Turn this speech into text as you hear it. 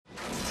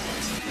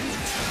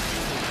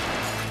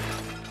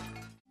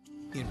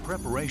In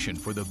preparation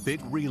for the big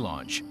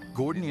relaunch,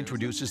 Gordon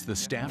introduces the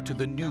staff to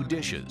the new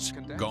dishes.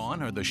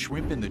 Gone are the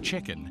shrimp and the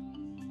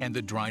chicken and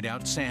the dried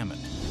out salmon.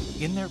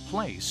 In their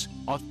place,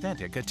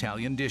 authentic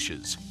Italian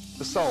dishes.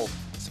 The sole,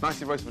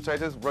 spicy roasted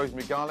potatoes,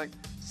 rosemary garlic,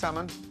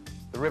 salmon,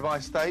 the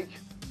ribeye steak,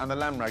 and the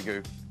lamb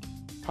ragu.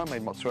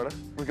 Homemade mozzarella.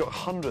 We've got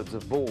hundreds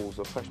of balls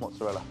of fresh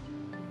mozzarella.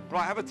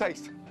 Right, have a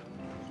taste.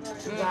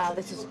 Wow,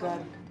 this is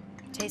good.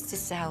 Taste the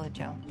salad,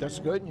 Joe. That's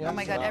good, yeah. Oh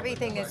my God,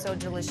 everything is so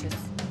delicious.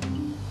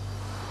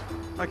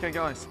 Okay,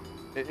 guys,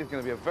 it is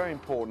going to be a very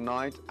important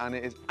night, and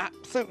it is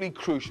absolutely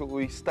crucial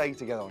we stay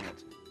together on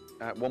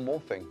it. One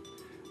more thing.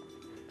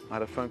 I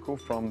had a phone call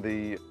from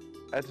the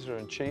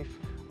editor-in-chief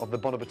of the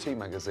Bon Appetit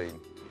magazine.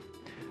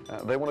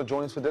 They want to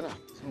join us for dinner.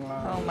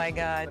 Wow. Oh my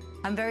God.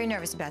 I'm very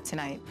nervous about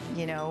tonight.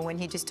 You know, when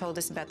he just told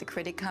us about the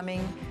critic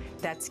coming,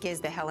 that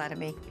scares the hell out of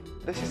me.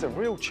 This is a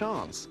real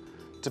chance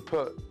to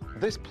put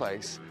this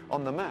place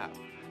on the map.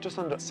 Just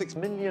under 6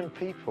 million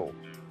people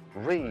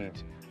read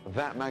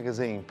that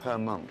magazine per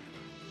month.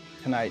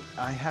 Tonight,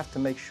 I have to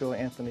make sure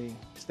Anthony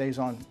stays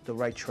on the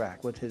right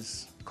track with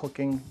his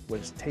cooking,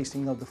 with his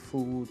tasting of the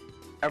food.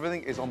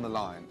 Everything is on the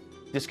line.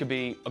 This could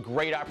be a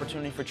great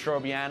opportunity for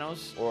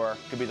Trobianos, or it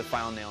could be the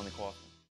final nail in the coffin.